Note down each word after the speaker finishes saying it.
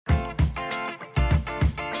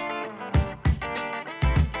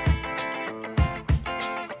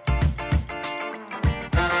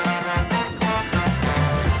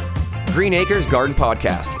Green Acres Garden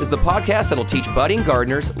Podcast is the podcast that'll teach budding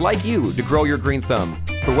gardeners like you to grow your green thumb.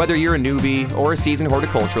 For whether you're a newbie or a seasoned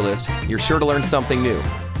horticulturalist, you're sure to learn something new.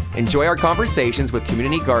 Enjoy our conversations with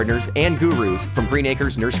community gardeners and gurus from Green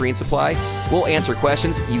Acres Nursery and Supply. We'll answer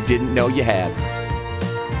questions you didn't know you had.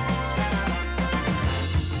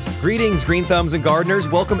 Greetings, green thumbs and gardeners.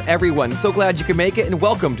 Welcome, everyone. So glad you could make it, and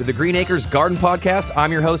welcome to the Green Acres Garden Podcast.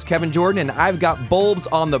 I'm your host, Kevin Jordan, and I've got bulbs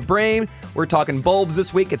on the brain. We're talking bulbs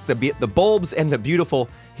this week. It's the bulbs and the beautiful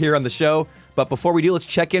here on the show. But before we do, let's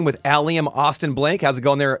check in with Allium Austin Blank. How's it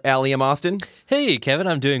going there, Allium Austin? Hey, Kevin,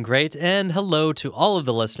 I'm doing great. And hello to all of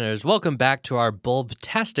the listeners. Welcome back to our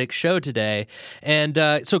bulbtastic show today. And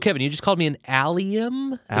so, Kevin, you just called me an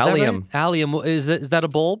allium? Allium. Right? Allium. Is that a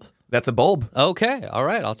bulb? That's a bulb. Okay. All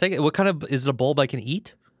right. I'll take it. What kind of, is it a bulb I can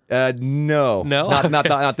eat? No. No?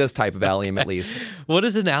 Not this type of allium, at least. What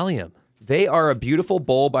is an allium? They are a beautiful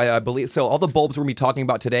bulb, I believe. So all the bulbs we're going to be talking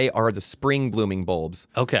about today are the spring blooming bulbs.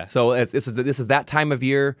 Okay. So this is that time of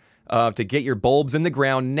year to get your bulbs in the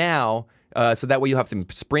ground now, so that way you'll have some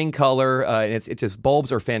spring color. And it's just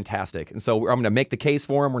bulbs are fantastic. And so I'm going to make the case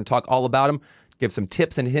for them. We're going to talk all about them, give some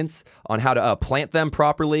tips and hints on how to plant them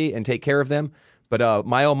properly and take care of them. But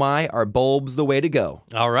my oh my, are bulbs the way to go?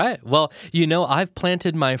 All right. Well, I've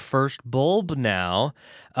planted my first bulb now.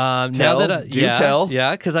 Tell.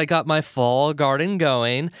 Yeah, because I got my fall garden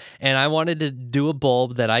going, and I wanted to do a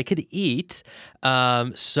bulb that I could eat.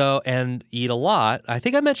 And eat a lot. I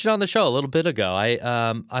think I mentioned on the show a little bit ago.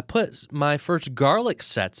 I put my first garlic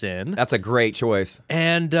sets in. That's a great choice.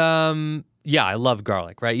 And yeah, I love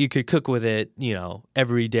garlic, right? You could cook with it,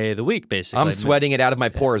 every day of the week, basically. I'm sweating it out of my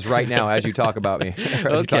pores right now as you talk about me.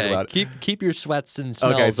 Okay, keep your sweats and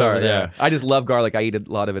smells over there. Yeah. I just love garlic. I eat a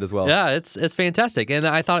lot of it as well. Yeah, it's fantastic. And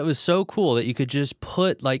I thought it was so cool that you could just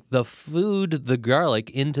put the garlic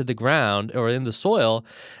into the ground or in the soil,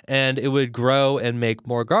 and it would grow and make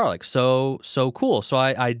more garlic. So cool. So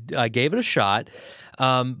I gave it a shot.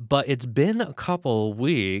 But it's been a couple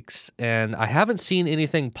weeks, and I haven't seen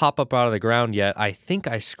anything pop up out of the ground yet. I think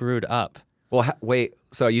I screwed up. Well, wait,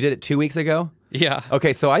 so you did it 2 weeks ago? Yeah.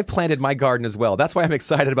 Okay, so I've planted my garden as well. That's why I'm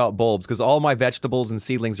excited about bulbs, because all my vegetables and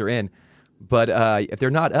seedlings are in. But if they're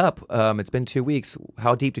not up, it's been 2 weeks.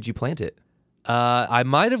 How deep did you plant it? I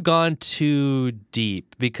might have gone too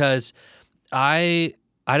deep because I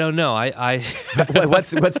don't know.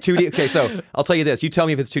 What's too deep? Okay, so I'll tell you this. You tell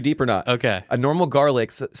me if it's too deep or not. Okay. A normal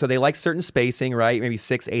garlic, so they like certain spacing, right? Maybe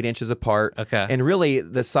 6-8 inches apart. Okay. And really,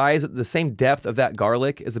 the same depth of that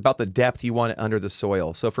garlic is about the depth you want it under the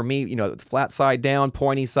soil. So for me, flat side down,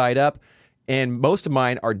 pointy side up. And most of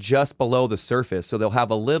mine are just below the surface. So they'll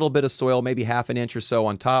have a little bit of soil, maybe half an inch or so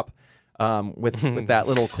on top. With that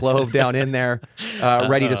little clove down in there,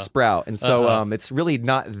 ready to sprout. And so it's really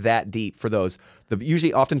not that deep for those.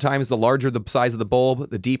 Oftentimes, the larger the size of the bulb,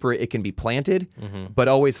 the deeper it can be planted, but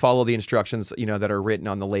always follow the instructions, that are written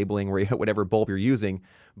on the labeling or whatever bulb you're using.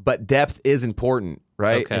 But depth is important,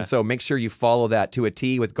 right? Okay. And so make sure you follow that to a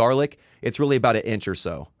T. With garlic, it's really about an inch or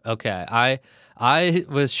so. Okay. I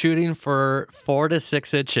was shooting for 4 to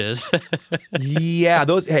 6 inches. Yeah,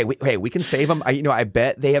 those. Hey, we can save them. I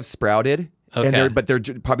bet they have sprouted. Okay. And they're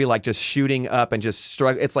probably just shooting up and just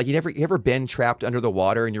struggling. It's like you ever been trapped under the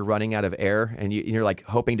water and you're running out of air and you're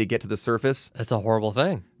hoping to get to the surface. That's a horrible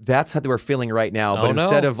thing. That's how we're feeling right now. But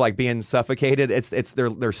instead of being suffocated,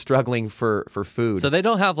 they're struggling for food. So they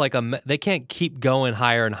don't have they can't keep going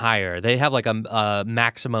higher and higher. They have a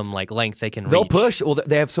maximum length they can reach. They'll push. Well,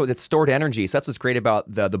 they have it's stored energy. So that's what's great about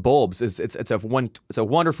the bulbs is it's a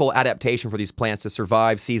wonderful adaptation for these plants to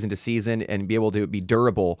survive season to season and be able to be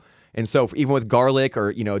durable. And so even with garlic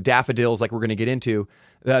or, daffodils like we're going to get into,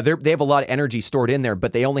 they have a lot of energy stored in there,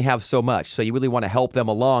 but they only have so much. So you really want to help them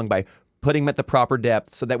along by putting them at the proper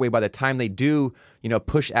depth. So that way, by the time they do,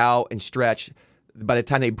 push out and stretch, by the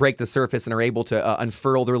time they break the surface and are able to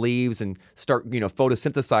unfurl their leaves and start,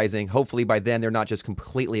 photosynthesizing, hopefully by then they're not just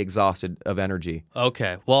completely exhausted of energy.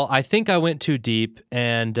 Okay. Well, I think I went too deep,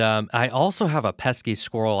 and I also have a pesky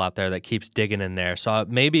squirrel out there that keeps digging in there, so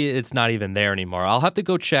maybe it's not even there anymore. I'll have to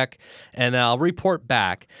go check, and I'll report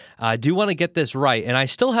back. I do want to get this right, and I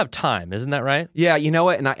still have time. Isn't that right? Yeah, you know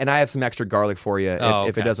what? And I have some extra garlic for you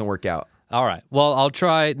if it doesn't work out. All right. Well, I'll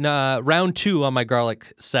try round 2 on my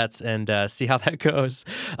garlic sets and see how that goes.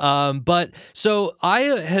 But so I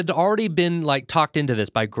had already been talked into this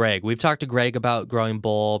by Greg. We've talked to Greg about growing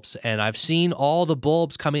bulbs, and I've seen all the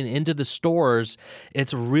bulbs coming into the stores.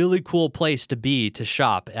 It's a really cool place to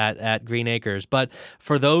shop at Green Acres. But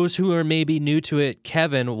for those who are maybe new to it,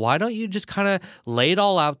 Kevin, why don't you just kind of lay it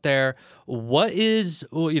all out there? What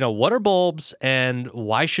are bulbs, and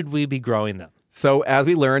why should we be growing them? So as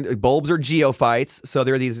we learned, bulbs are geophytes. So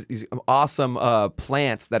they're these awesome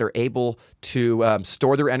plants that are able to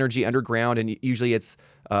store their energy underground, and usually it's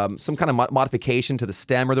some kind of modification to the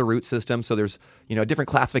stem or the root system. So there's different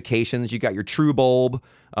classifications. You got your true bulb,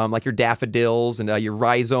 like your daffodils, and your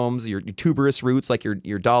rhizomes, your tuberous roots like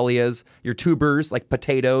your dahlias, your tubers like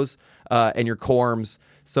potatoes, and your corms.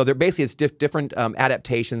 So they're basically it's different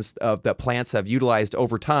adaptations that plants have utilized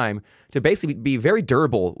over time to basically be very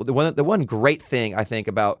durable. The one great thing I think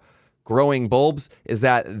about growing bulbs is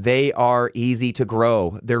that they are easy to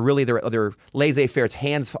grow. They're laissez-faire. It's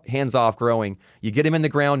hands off growing. You get them in the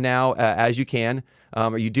ground now as you can,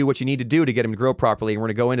 or you do what you need to do to get them to grow properly. And we're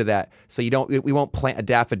going to go into that. So we won't plant a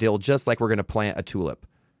daffodil just like we're going to plant a tulip.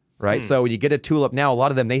 Right. So when you get a tulip now, a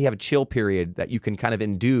lot of them, they have a chill period that you can kind of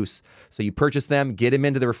induce. So you purchase them, get them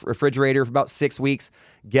into the refrigerator for about 6 weeks,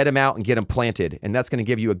 get them out and get them planted. And that's going to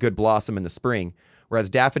give you a good blossom in the spring.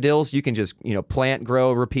 Whereas daffodils, you can just, plant,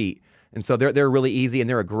 grow, repeat. And so they're really easy, and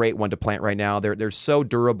they're a great one to plant right now. They're so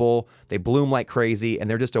durable. They bloom like crazy, and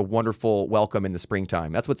they're just a wonderful welcome in the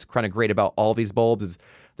springtime. That's what's kind of great about all these bulbs is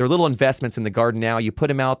they're little investments in the garden now. You put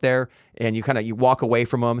them out there, and you walk away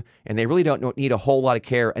from them, and they really don't need a whole lot of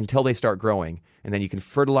care until they start growing. And then you can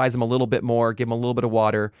fertilize them a little bit more, give them a little bit of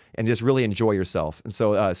water, and just really enjoy yourself. And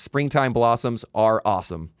so springtime blossoms are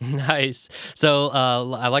awesome. Nice. So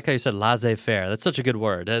I like how you said laissez-faire. That's such a good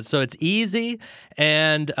word. So it's easy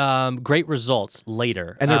and great results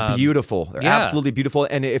later. And they're beautiful. They're absolutely beautiful.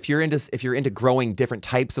 And if you're into growing different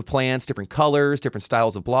types of plants, different colors, different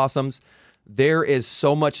styles of blossoms, there is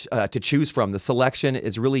so much to choose from. The selection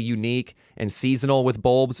is really unique and seasonal with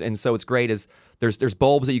bulbs, and so it's great. There's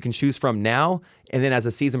bulbs that you can choose from now, and then as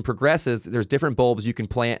the season progresses, there's different bulbs you can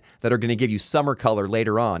plant that are going to give you summer color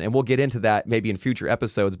later on, and we'll get into that maybe in future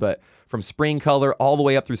episodes. But from spring color all the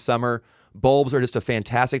way up through summer, bulbs are just a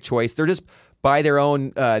fantastic choice. They're just by their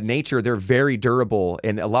own nature, they're very durable,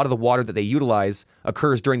 and a lot of the water that they utilize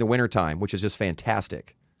occurs during the wintertime, which is just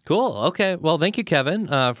fantastic. Cool. Okay. Well, thank you, Kevin,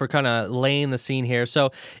 for kind of laying the scene here. So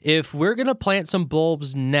if we're going to plant some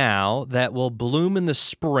bulbs now that will bloom in the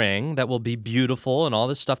spring, that will be beautiful and all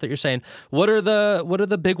this stuff that you're saying, what are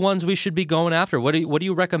the big ones we should be going after? What do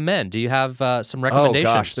you recommend? Do you have some recommendations?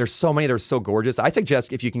 Oh, gosh. There's so many. They're so gorgeous. I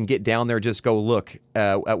suggest if you can get down there, just go look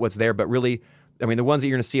at what's there. But really, I mean, the ones that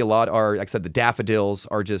you're going to see a lot are, like I said, the daffodils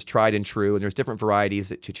are just tried and true, and there's different varieties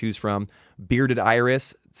to choose from. Bearded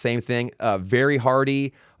iris, same thing, very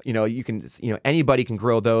hardy. Anybody can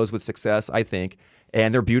grow those with success, I think,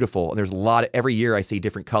 and they're beautiful. And there's a lot every year I see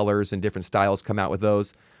different colors and different styles come out with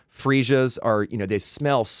those. Freesias are, they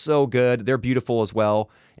smell so good. They're beautiful as well,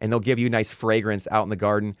 and they'll give you nice fragrance out in the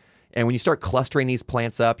garden. And when you start clustering these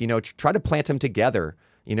plants up, try to plant them together.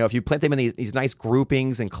 If you plant them in these nice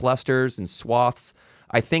groupings and clusters and swaths,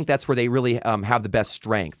 I think that's where they really have the best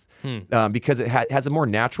strength because it has a more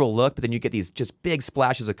natural look, but then you get these just big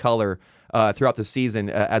splashes of color throughout the season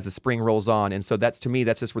as the spring rolls on. And so that's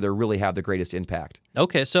just where they really have the greatest impact.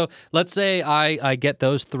 Okay, so let's say I get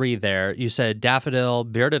those three there. You said daffodil,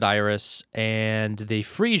 bearded iris, and the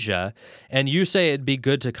freesia, and you say it'd be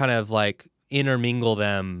good to kind of like intermingle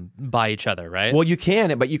them by each other, right? Well, you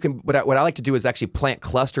can, but you can. What I like to do is actually plant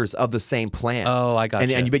clusters of the same plant. Oh, I got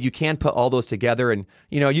you. But you can put all those together, and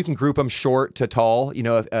you can group them short to tall.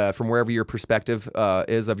 From wherever your perspective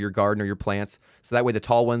is of your garden or your plants. So that way, the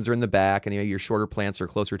tall ones are in the back, and your shorter plants are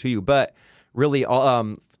closer to you. But really,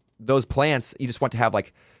 those plants you just want to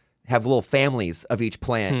have little families of each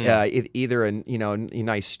plant, either in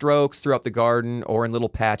nice strokes throughout the garden or in little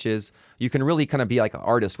patches. You can really kind of be like an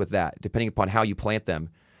artist with that, depending upon how you plant them.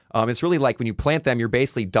 It's really like when you plant them, you're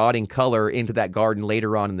basically dotting color into that garden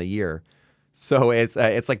later on in the year. So it's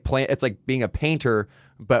like being a painter,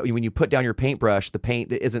 but when you put down your paintbrush, the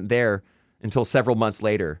paint isn't there until several months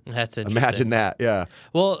later. That's interesting. Imagine that, yeah.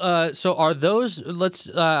 Well, so are those?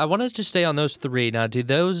 I want us to stay on those three now. Do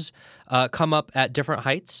those come up at different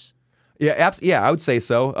heights? Yeah, I would say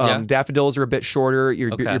so. Yeah. Daffodils are a bit shorter.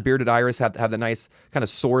 Your bearded iris have the nice kind of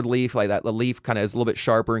sword leaf, like that. The leaf kind of is a little bit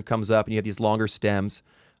sharper and comes up, and you have these longer stems.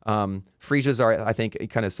 Freesias are, I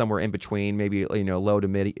think, kind of somewhere in between, maybe low to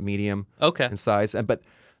medium in size. But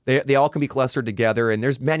they all can be clustered together, and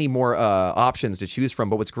there's many more options to choose from.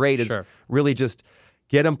 But what's great is really just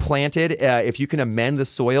get them planted. If you can amend the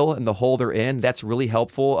soil and the hole they're in, that's really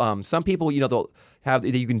helpful. Some people, you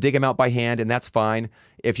can dig them out by hand, and that's fine.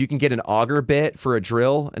 If you can get an auger bit for a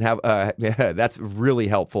drill and have, that's really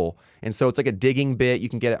helpful. And so it's like a digging bit you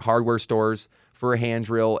can get at hardware stores for a hand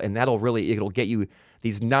drill, and it'll get you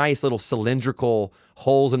these nice little cylindrical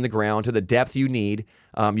holes in the ground to the depth you need.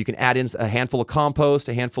 You can add in a handful of compost,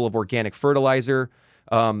 a handful of organic fertilizer.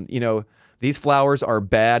 These flowers are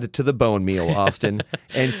bad to the bone meal, Austin.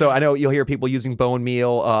 And so I know you'll hear people using bone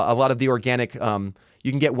meal. A lot of the organic,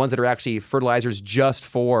 you can get ones that are actually fertilizers just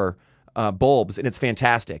for bulbs, and it's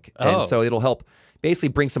fantastic. And so it'll help basically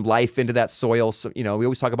bring some life into that soil. So, we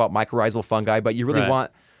always talk about mycorrhizal fungi, but you really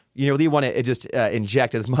want to just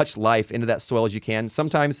inject as much life into that soil as you can.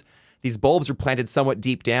 Sometimes these bulbs are planted somewhat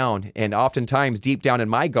deep down, and oftentimes deep down in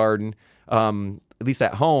my garden, at least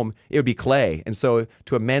at home, it would be clay. And so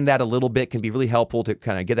to amend that a little bit can be really helpful to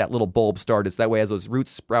kind of get that little bulb started. So that way, as those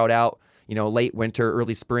roots sprout out, late winter,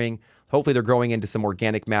 early spring, hopefully they're growing into some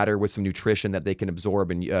organic matter with some nutrition that they can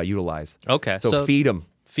absorb and utilize. Okay. So feed them.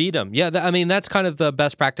 Feed them. Yeah, that's kind of the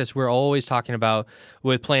best practice we're always talking about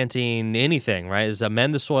with planting anything, right? Is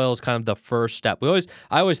amend the soil is kind of the first step.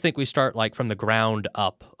 I always think we start like from the ground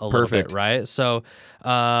up a little bit, right? So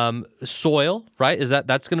soil, right?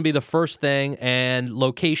 That's going to be the first thing, and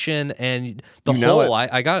location and the hole.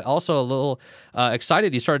 I got also a little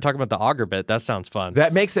excited. You started talking about the auger bit. That sounds fun.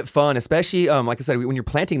 That makes it fun, especially like I said, when you're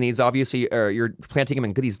planting these. Obviously, you're planting them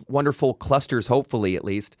in these wonderful clusters, hopefully at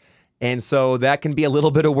least. And so that can be a little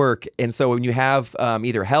bit of work. And so when you have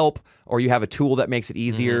either help or you have a tool that makes it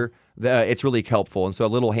easier, it's really helpful. And so a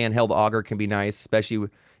little handheld auger can be nice, especially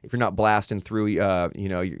if you're not blasting through,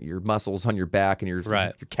 your muscles on your back and your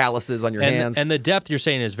calluses on your hands. And the depth you're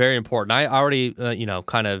saying is very important. I already,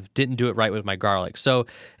 kind of didn't do it right with my garlic. So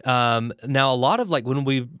now a lot of like when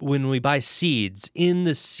we buy seeds, in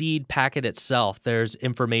the seed packet itself, there's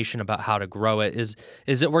information about how to grow it. Is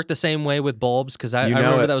it work the same way with bulbs? Because I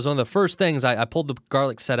remember that was one of the first things. I pulled the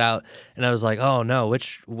garlic set out and I was like, oh no,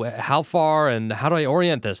 how far and how do I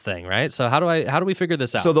orient this thing, right? So how do we figure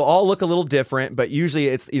this out? So they'll all look a little different, but usually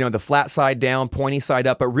it's the flat side down, pointy side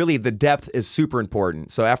up, but really the depth is super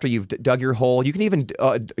important. So after you've dug your hole, you can even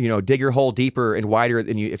dig your hole deeper and wider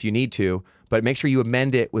than if you need to, but make sure you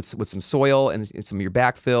amend it with some soil and some of your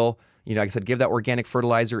backfill. Like I said, give that organic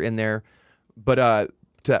fertilizer in there, but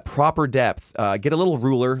to that proper depth, get a little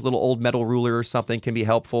ruler, little old metal ruler or something can be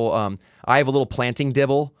helpful. I have a little planting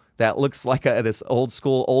dibble that looks like this old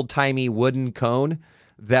school, old timey wooden cone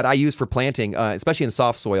that I use for planting, especially in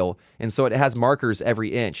soft soil. And so it has markers every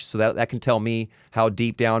inch. So that can tell me how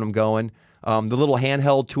deep down I'm going. The little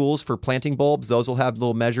handheld tools for planting bulbs, those will have a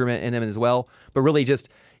little measurement in them as well. But really just,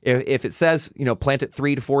 if it says, plant it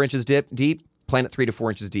 3 to 4 inches deep, plant it 3 to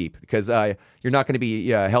 4 inches deep. Because you're not going to be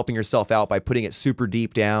helping yourself out by putting it super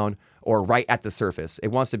deep down or right at the surface. It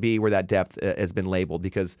wants to be where that depth has been labeled,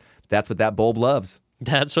 because that's what that bulb loves.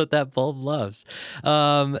 That's what that bulb loves.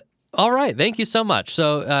 All right. Thank you so much.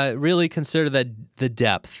 So really consider the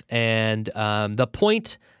depth and the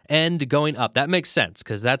point end going up. That makes sense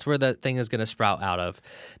because that's where that thing is going to sprout out of.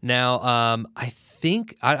 Now, I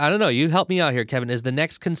think, I don't know, you help me out here, Kevin. Is the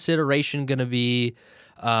next consideration going to be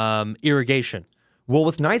irrigation? Well,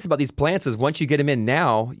 what's nice about these plants is once you get them in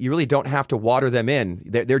now, you really don't have to water them in.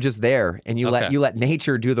 They're just there, and you let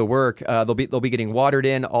nature do the work. They'll be getting watered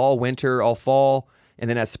in all winter, all fall. And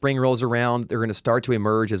then as spring rolls around, they're going to start to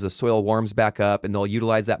emerge as the soil warms back up, and they'll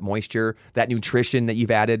utilize that moisture, that nutrition that you've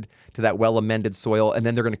added to that well-amended soil, and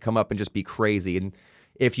then they're going to come up and just be crazy. And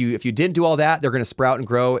if you didn't do all that, they're going to sprout and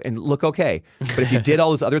grow and look okay. But if you did all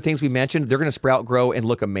those other things we mentioned, they're going to sprout, grow, and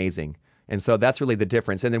look amazing. And so that's really the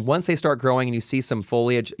difference. And then once they start growing and you see some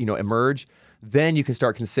foliage, emerge, then you can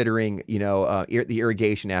start considering, the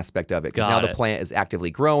irrigation aspect of it. Because now the plant is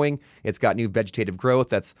actively growing. It's got new vegetative growth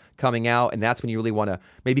that's coming out. And that's when you really want to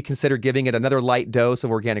maybe consider giving it another light dose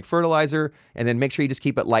of organic fertilizer. And then make sure you just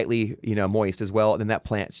keep it lightly, moist as well. And then that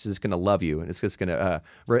plant's just going to love you. And it's just going to,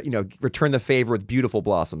 return the favor with beautiful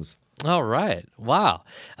blossoms. All right. Wow.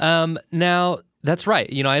 Now, that's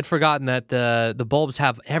right. I had forgotten that the bulbs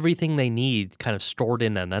have everything they need kind of stored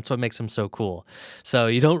in them. That's what makes them so cool. So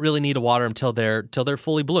you don't really need to water them till they're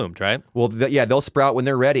fully bloomed, right? Well, they'll sprout when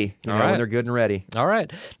they're ready. When they're good and ready. All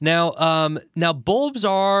right. Now bulbs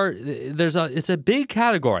it's a big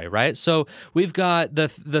category, right? So we've got the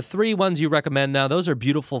three ones you recommend now. Those are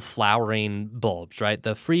beautiful flowering bulbs, right?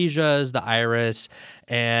 The freesias, the iris,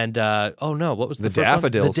 and what was the first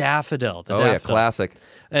daffodils? One? The daffodil. Yeah, classic.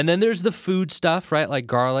 And then there's the food stuff, right? Like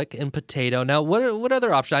garlic and potato. Now, what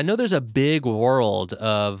other options? I know there's a big world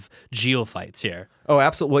of geophytes here. Oh,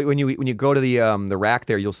 absolutely. When you go to the rack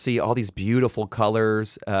there, you'll see all these beautiful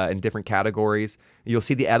colors in different categories. You'll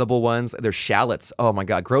see the edible ones. There's shallots. Oh my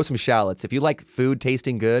God, grow some shallots. If you like food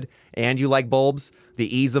tasting good and you like bulbs,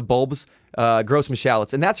 the ease of bulbs, grow some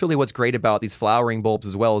shallots. And that's really what's great about these flowering bulbs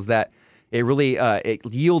as well, is that it really it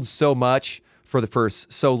yields so much for the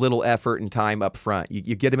first so little effort and time up front.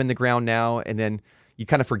 You get them in the ground now, and then you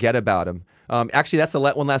kind of forget about them. Actually, that's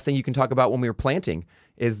one last thing you can talk about when we were planting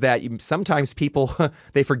is that sometimes people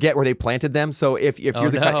they forget where they planted them. So if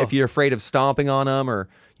you're afraid of stomping on them or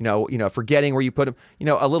forgetting where you put them,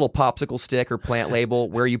 a little popsicle stick or plant label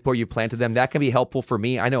where you planted them, that can be helpful for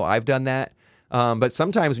me. I know I've done that. But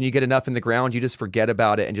sometimes when you get enough in the ground, you just forget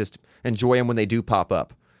about it and just enjoy them when they do pop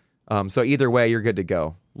up. So either way, you're good to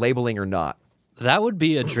go, labeling or not. That would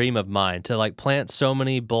be a dream of mine, to like plant so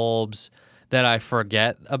many bulbs that I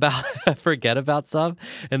forget about some,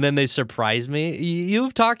 and then they surprise me.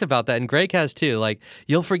 You've talked about that, and Greg has too. Like,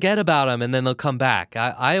 you'll forget about them, and then they'll come back.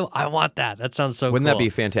 I want that. That sounds so cool. Wouldn't that be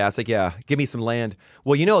fantastic? Yeah. Give me some land.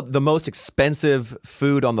 Well, the most expensive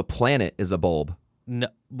food on the planet is a bulb. No,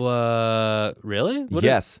 really?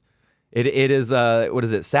 Yes. It is, what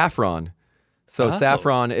is it? Saffron. So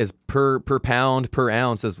saffron is per pound, per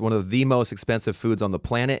ounce is one of the most expensive foods on the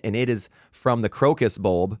planet, and it is from the crocus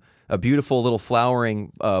bulb, a beautiful little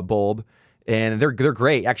flowering bulb, and they're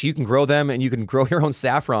great. Actually, you can grow them, and you can grow your own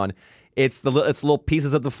saffron. It's little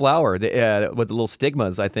pieces of the flower with the little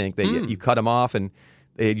stigmas. I think that you cut them off and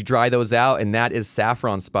you dry those out, and that is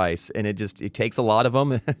saffron spice. And it takes a lot of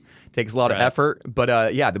them, it takes a lot of effort. But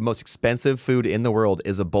the most expensive food in the world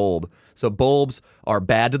is a bulb. So bulbs are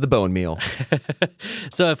bad to the bone meal.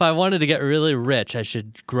 So if I wanted to get really rich, I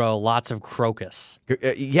should grow lots of crocus.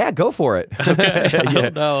 Yeah, go for it. I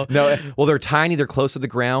don't know. No, well, they're tiny. They're close to the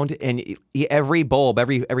ground, and every bulb,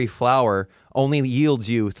 every flower only yields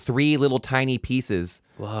you 3 little tiny pieces,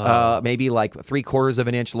 maybe like 3/4 of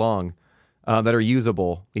an inch long. That are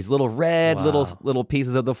usable. These little red little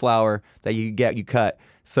pieces of the flower that you cut.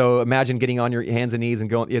 So imagine getting on your hands and knees and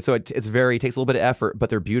going. So it takes a little bit of effort, but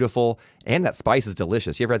they're beautiful, and that spice is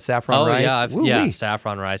delicious. You ever had saffron rice? Yeah,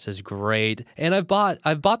 saffron rice is great. And I've bought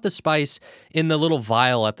the spice in the little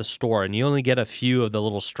vial at the store, and you only get a few of the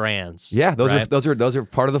little strands. Yeah, those are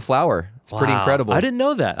part of the flower. It's pretty incredible. I didn't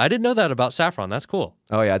know that. I didn't know that about saffron. That's cool.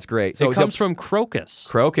 Oh yeah, it's great. So it comes from crocus.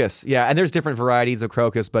 Crocus, yeah, and there's different varieties of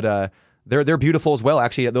crocus, but they're beautiful as well.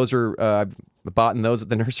 Actually, those are I've bought those at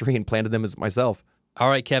the nursery and planted them as myself. All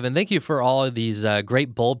right, Kevin, thank you for all of these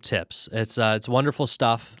great bulb tips. It's wonderful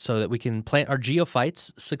stuff so that we can plant our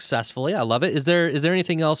geophytes successfully. I love it. Is there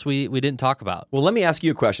anything else we didn't talk about? Well, let me ask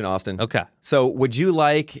you a question, Austin. Okay. So would you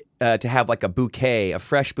like to have like a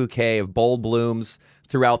fresh bouquet of bulb blooms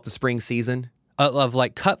throughout the spring season? Of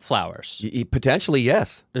like cut flowers? Potentially,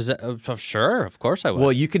 yes. Is that sure? Of course I would.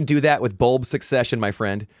 Well, you can do that with bulb succession, my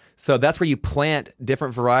friend. So that's where you plant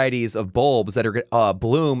different varieties of bulbs that are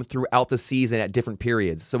bloom throughout the season at different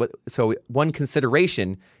periods. So one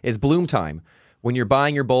consideration is bloom time. When you're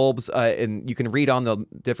buying your bulbs, and you can read on the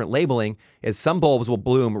different labeling, is some bulbs will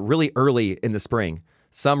bloom really early in the spring.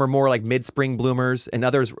 Some are more like mid-spring bloomers, and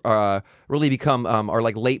others really become are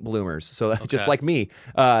like late bloomers. So just like me,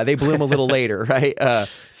 they bloom a little later, right?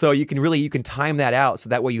 So you can time that out, so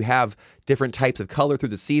that way you have different types of color through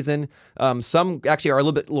the season. Some actually are a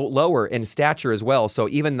little bit lower in stature as well. So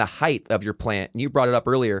even the height of your plant, and you brought it up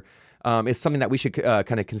earlier, is something that we should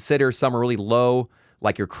kind of consider. Some are really low,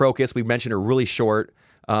 like your crocus we mentioned, are really short.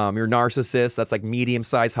 Your narcissus, that's like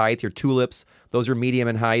medium-sized height. Your tulips, those are medium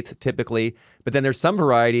in height typically. But then there's some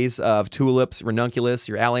varieties of tulips, ranunculus,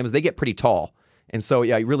 your alliums, they get pretty tall. And so,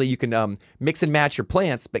 yeah, really you can mix and match your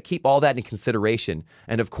plants, but keep all that in consideration.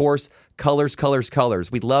 And of course, colors.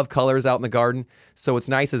 We love colors out in the garden. So it's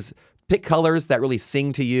nice is pick colors that really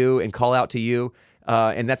sing to you and call out to you.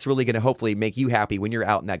 And that's really going to hopefully make you happy when you're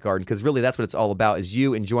out in that garden, because really that's what it's all about, is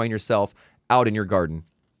you enjoying yourself out in your garden.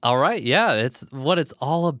 All right, yeah, it's what it's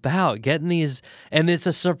all about, getting these, and it's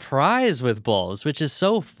a surprise with bulbs, which is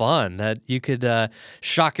so fun that you could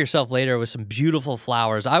shock yourself later with some beautiful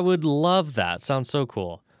flowers. I would love that. Sounds so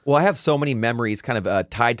cool. Well, I have so many memories kind of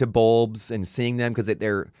tied to bulbs and seeing them, because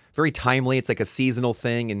they're very timely. It's like a seasonal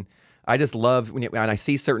thing, and I just love when I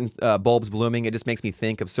see certain bulbs blooming. It just makes me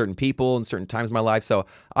think of certain people and certain times in my life. So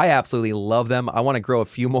I absolutely love them. I want to grow a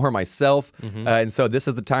few more myself, and so this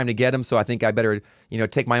is the time to get them. So I think I better,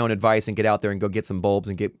 take my own advice and get out there and go get some bulbs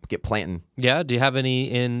and get planting. Yeah. Do you have any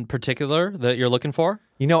in particular that you're looking for?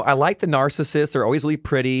 I like the narcissus. They're always really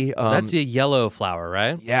pretty. That's a yellow flower,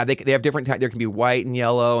 right? Yeah, they have different types. There can be white and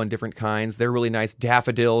yellow and different kinds. They're really nice.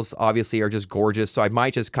 Daffodils, obviously, are just gorgeous. So I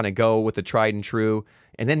might just kind of go with the tried and true,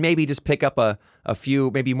 and then maybe just pick up a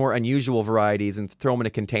few maybe more unusual varieties and throw them in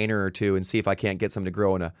a container or two and see if I can't get some to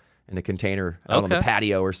grow in a container out on the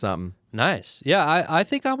patio or something. Nice. Yeah, I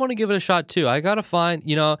think I want to give it a shot too. I got to find,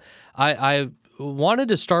 I wanted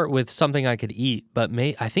to start with something I could eat, but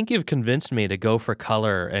I think you've convinced me to go for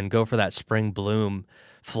color and go for that spring bloom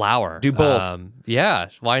flower. Do both. Yeah,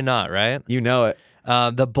 why not, right? You know it.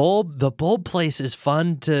 The bulb place is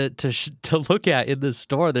fun to look at in the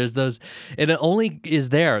store. There's those, and it only is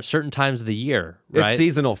there certain times of the year, right? It's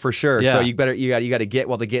seasonal for sure. Yeah. So you got to get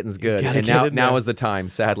while the getting's good. gotta And get now in there. is the time.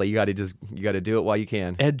 Sadly, you got to do it while you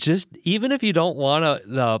can. And just even if you don't want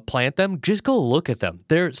to plant them, just go look at them.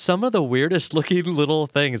 They're some of the weirdest looking little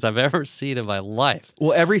things I've ever seen in my life.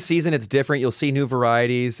 Well, every season it's different. You'll see new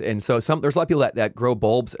varieties, and so there's a lot of people that grow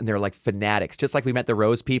bulbs, and they're like fanatics. Just like we met the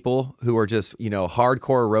rose people who are just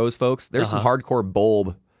hardcore rose folks. There's some hardcore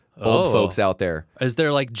bulb folks out there. Is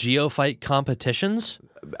there like geophyte competitions?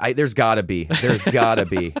 There's gotta be.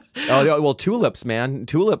 Well, tulips, man.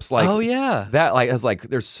 Tulips, like Oh yeah. that. Like has like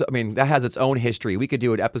there's. I mean, that has its own history. We could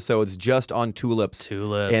do episodes just on tulips.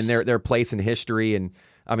 Tulips. And their place in history, and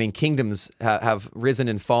I mean, kingdoms have risen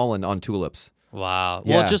and fallen on tulips. Wow.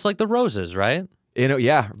 Yeah. Well, just like the roses, right?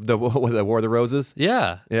 Yeah, the War of the Roses.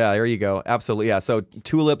 Yeah. Yeah, there you go. Absolutely, yeah. So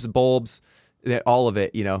tulips, bulbs, all of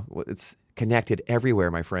it. It's connected everywhere,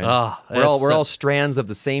 my friend. Oh, we're all strands of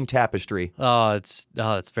the same tapestry. It's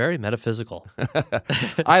very metaphysical.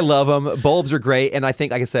 I love them. Bulbs are great, and I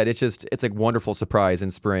think, like I said, it's a wonderful surprise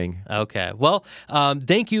in spring. Okay. Well,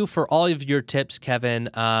 thank you for all of your tips, Kevin.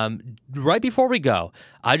 Right before we go,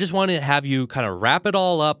 I just want to have you kind of wrap it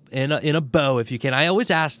all up in a bow, if you can. I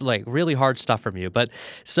always ask like really hard stuff from you, but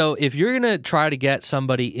so if you're gonna try to get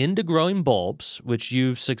somebody into growing bulbs, which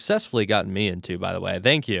you've successfully gotten me into, by the way,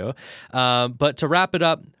 thank you. But to wrap it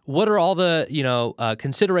up, what are all the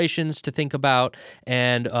considerations to think about,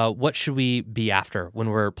 and what should we be after when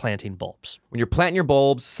we're planting bulbs? When you're planting your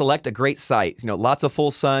bulbs, select a great site. Lots of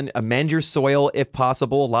full sun. Amend your soil if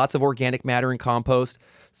possible. Lots of organic matter and compost.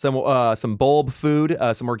 Some bulb food,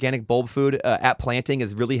 some organic bulb food at planting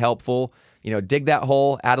is really helpful. Dig that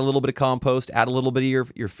hole, add a little bit of compost, add a little bit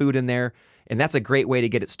of your food in there, and that's a great way to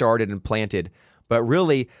get it started and planted. But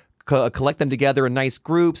really, collect them together in nice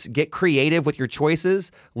groups. Get creative with your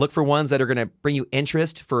choices. Look for ones that are going to bring you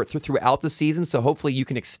interest throughout the season. So hopefully you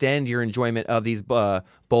can extend your enjoyment of these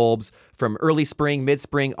bulbs from early spring,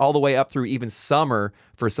 mid-spring, all the way up through even summer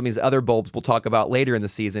for some of these other bulbs we'll talk about later in the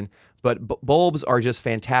season. But bulbs are just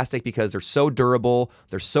fantastic because they're so durable,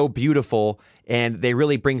 they're so beautiful, and they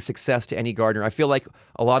really bring success to any gardener. I feel like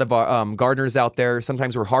a lot of our gardeners out there,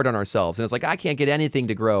 sometimes we're hard on ourselves, and it's like, I can't get anything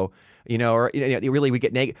to grow. Really we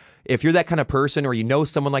get negative. If you're that kind of person or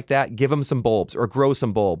someone like that, give them some bulbs or grow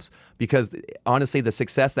some bulbs, because honestly, the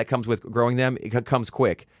success that comes with growing them, it comes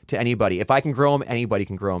quick to anybody. If I can grow them, anybody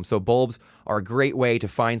can grow them. So bulbs are a great way to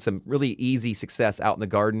find some really easy success out in the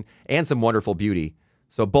garden and some wonderful beauty.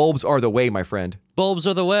 So bulbs are the way, my friend. Bulbs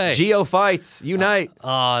are the way. Geophytes, unite.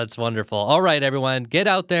 It's wonderful. All right, everyone, get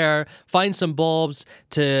out there, find some bulbs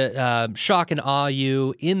to shock and awe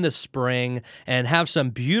you in the spring, and have some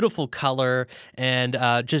beautiful color. And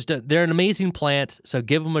they're an amazing plant, so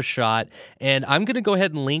give them a shot. And I'm going to go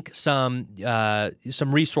ahead and link some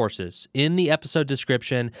resources in the episode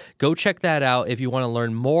description. Go check that out if you want to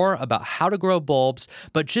learn more about how to grow bulbs.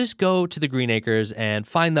 But just go to the Green Acres and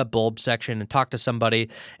find that bulb section and talk to somebody,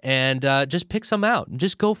 and just pick some out and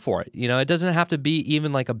just go for it. It doesn't have to be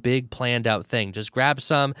even like a big planned out thing. Just grab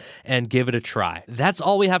some and give it a try. That's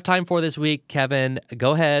all we have time for this week. Kevin,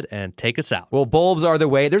 go ahead and take us out. Well, bulbs are the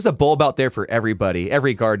way. There's a bulb out there for everybody,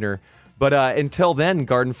 every gardener. But until then,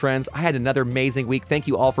 garden friends, I had another amazing week. Thank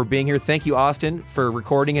you all for being here. Thank you, Austin, for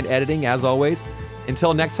recording and editing, as always.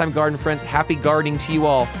 Until next time, garden friends, happy gardening to you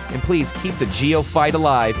all. And please keep the geophyte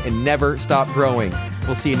alive and never stop growing.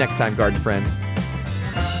 We'll see you next time, garden friends.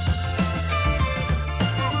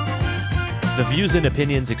 The views and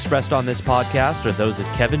opinions expressed on this podcast are those of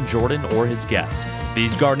Kevin Jordan or his guests.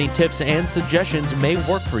 These gardening tips and suggestions may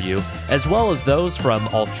work for you, as well as those from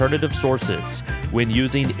alternative sources. When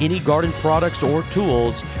using any garden products or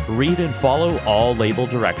tools, read and follow all label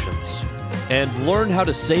directions. And learn how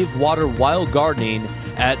to save water while gardening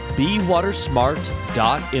at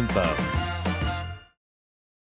bewatersmart.info.